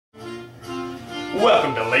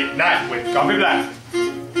Welcome to Late Night with Coffee Black.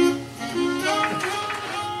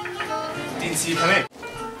 Didn't see you come in.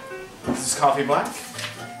 This is Coffee Black.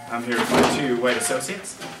 I'm here with my two white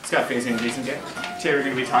associates, Feser and Jason Garrett. Today we're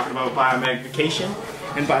going to be talking about biomagnification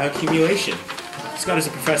and bioaccumulation. Scott is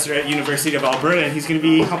a professor at University of Alberta and he's going to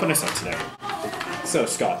be helping us out today. So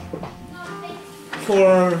Scott,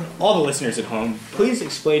 for all the listeners at home, please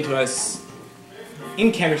explain to us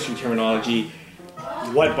in chemistry terminology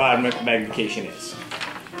what biomagnification is.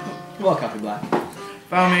 Well, Coffee Black.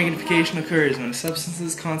 Biomagnification occurs when a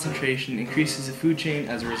substance's concentration increases the food chain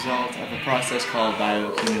as a result of a process called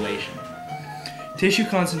bioaccumulation. Tissue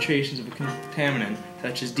concentrations of a contaminant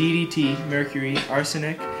such as DDT, mercury,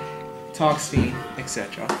 arsenic, toxin,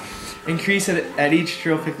 etc. increase at each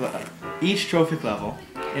trophic level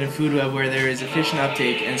in a food web where there is efficient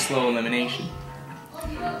uptake and slow elimination.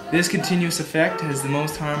 This continuous effect has the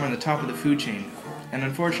most harm on the top of the food chain, and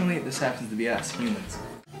unfortunately this happens to be us, humans.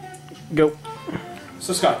 Go.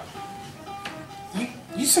 So Scott,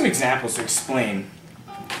 use some examples to explain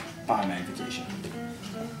biomagnification.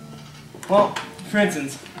 Well, for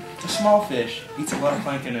instance, a small fish eats a lot of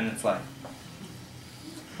plankton in its life.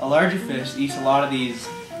 A larger fish eats a lot of these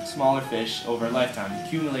smaller fish over a lifetime,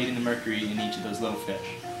 accumulating the mercury in each of those little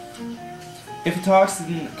fish. If a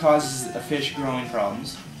toxin causes a fish growing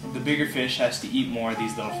problems, the bigger fish has to eat more of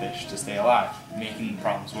these little fish to stay alive, making the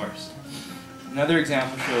problems worse. Another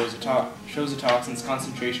example shows a toxin's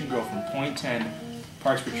concentration grow from 0.10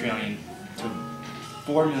 parts per trillion to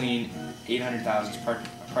 4,800,000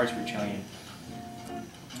 parts per trillion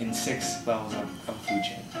in 6 levels of food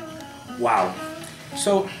chain. Wow.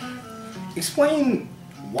 So, explain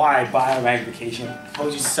why biomagnification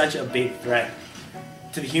poses such a big threat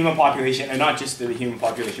to the human population, and not just to the human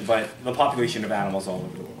population, but the population of animals all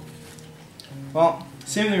over the world. Well,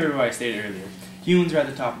 similar to what I stated earlier, humans are at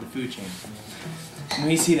the top of the food chain, and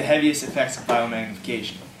we see the heaviest effects of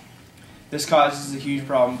biomagnification. This causes a huge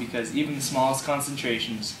problem because even the smallest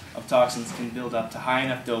concentrations of toxins can build up to high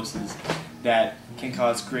enough doses that can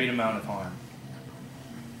cause great amount of harm.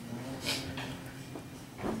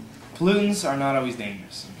 Pollutants are not always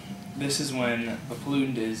dangerous. This is when the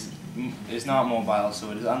pollutant is not mobile, so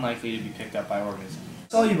it is unlikely to be picked up by organisms.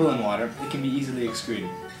 Soluble in water, it can be easily excreted.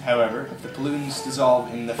 However, if the pollutants dissolve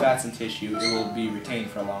in the fats and tissue, it will be retained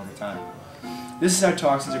for a longer time. This is how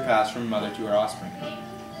toxins are passed from mother to her offspring.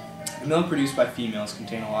 The milk produced by females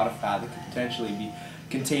contain a lot of fat that could potentially be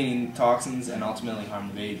containing toxins and ultimately harm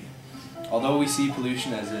the baby. Although we see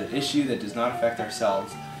pollution as an issue that does not affect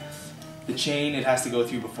ourselves, the chain it has to go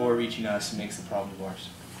through before reaching us makes the problem worse.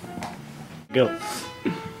 Go.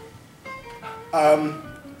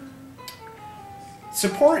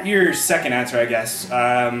 Support your second answer, I guess,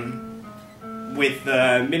 with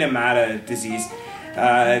the Minamata disease,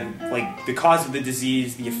 like the cause of the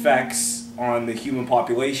disease, the effects on the human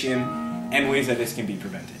population, and ways that this can be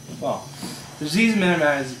prevented. Well, the disease of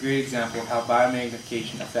Minamata is a great example of how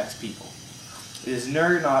biomagnification affects people. It is a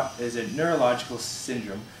neurological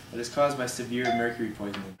syndrome that is caused by severe mercury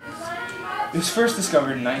poisoning. It was first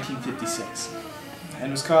discovered in 1956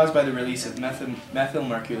 and was caused by the release of methyl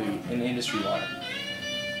mercury in industry water.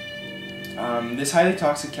 This highly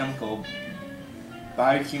toxic chemical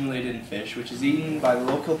bioaccumulated in fish, which is eaten by the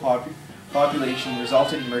local population,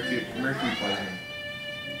 resulted in mercury poisoning.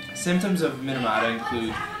 Symptoms of Minamata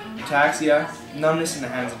include ataxia, numbness in the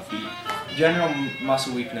hands and feet, general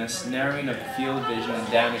muscle weakness, narrowing of the field of vision, and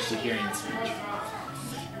damage to hearing and speech.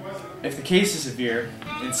 If the case is severe,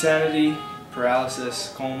 insanity, paralysis,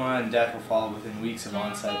 coma, and death will follow within weeks of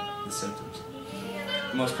onset of the symptoms.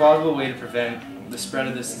 The most plausible way to prevent the spread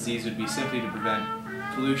of this disease would be simply to prevent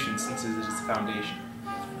pollution, since it is its foundation.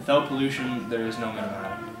 Without pollution, there is no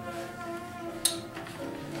Minamata.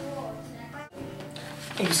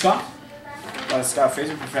 Thank you, Scott. Scott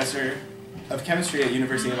Feser, Professor of Chemistry at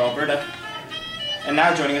University of Alberta. And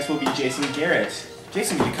now joining us will be Jason Garrett.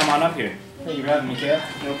 Jason, would you come on up here? Thank you for having me, Kale.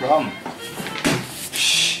 No problem.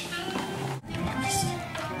 Shh. Just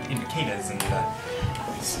indicators and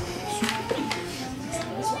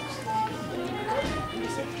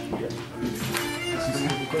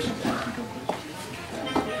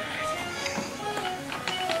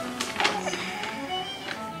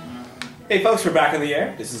Hey folks, we're back on the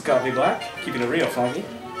air. This is Coffee Black, keeping it real funky.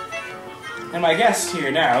 And my guest here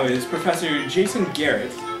now is Professor Jason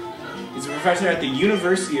Garrett. He's a professor at the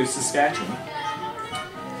University of Saskatchewan.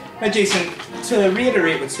 Now Jason, to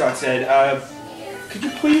reiterate what Scott said, could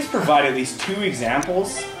you please provide at least 2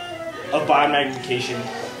 examples of biomagnification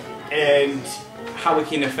and how it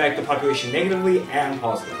can affect the population negatively and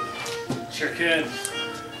positively? Sure could.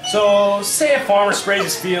 So, say a farmer sprays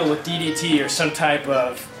his field with DDT or some type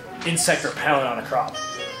of insect repellent on a crop.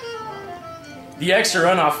 The extra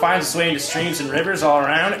runoff finds its way into streams and rivers all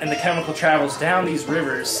around, and the chemical travels down these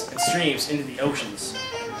rivers and streams into the oceans.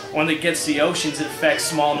 When it gets to the oceans, it affects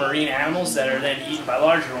small marine animals that are then eaten by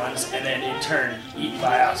larger ones, and then in turn eaten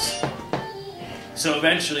by us. So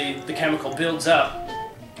eventually, the chemical builds up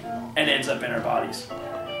and ends up in our bodies.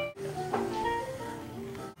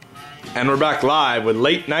 And we're back live with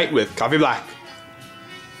Late Night with Coffee Black.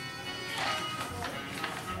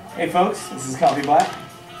 Hey folks, this is Coffee Black.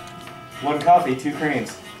 1 coffee, 2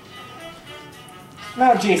 creams.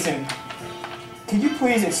 Now Jason, could you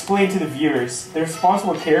please explain to the viewers the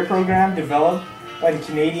Responsible Care program developed by the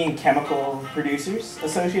Canadian Chemical Producers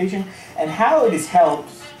Association and how it has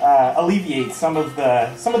helped alleviate some of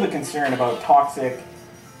the concern about toxic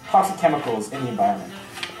chemicals in the environment?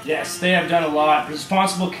 Yes, they have done a lot. The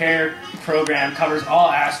Responsible Care program covers all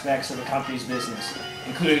aspects of a company's business,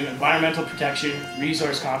 including environmental protection,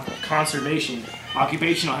 resource conservation,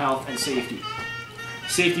 occupational health, and safety.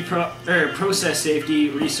 Process safety,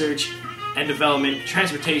 research and development,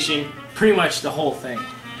 transportation, pretty much the whole thing.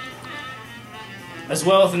 As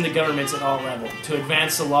well within the governments at all levels, to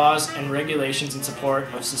advance the laws and regulations in support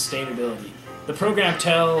of sustainability. The program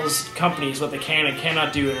tells companies what they can and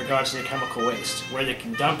cannot do in regards to their chemical waste, where they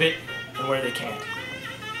can dump it and where they can't.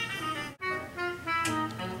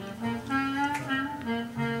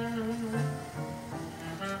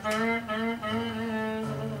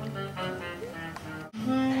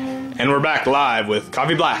 And we're back live with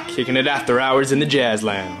Coffee Black, kicking it after hours in the Jazz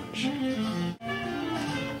Lounge. You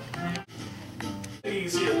can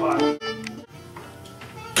see the pot.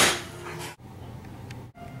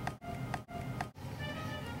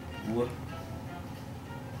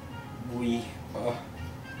 We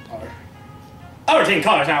we're taking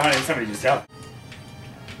callers now. Why didn't somebody just tell?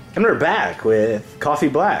 And we're back with Coffee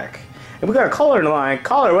Black. And we got a caller in the line.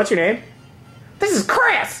 Caller, what's your name? This is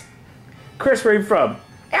Chris! Chris, where are you from?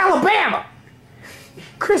 Alabama!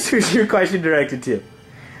 Chris, who's your question directed to?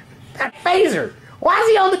 That Feser! Why is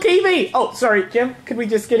he on the TV? Oh, sorry, Jim, could we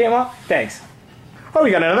just get him up? Thanks. Oh,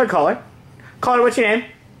 we got another caller. Caller, what's your name?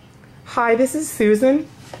 Hi, this is Susan.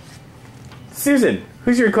 Susan,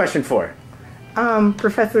 who's your question for?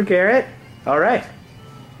 Professor Garrett? Alright.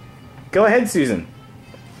 Go ahead, Susan.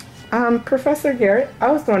 Professor Garrett,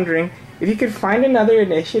 I was wondering if you could find another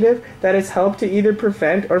initiative that has helped to either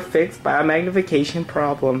prevent or fix biomagnification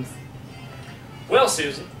problems. Well,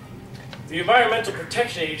 Susan, the Environmental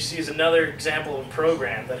Protection Agency is another example of a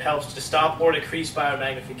program that helps to stop or decrease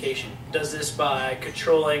biomagnification. It does this by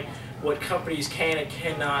controlling what companies can and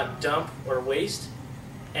cannot dump or waste,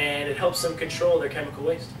 and it helps them control their chemical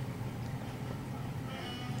waste.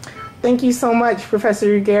 Thank you so much,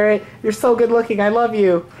 Professor Garrett. You're so good looking. I love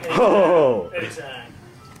you. Anytime. Oh. Anytime.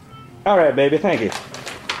 All right, baby. Thank you.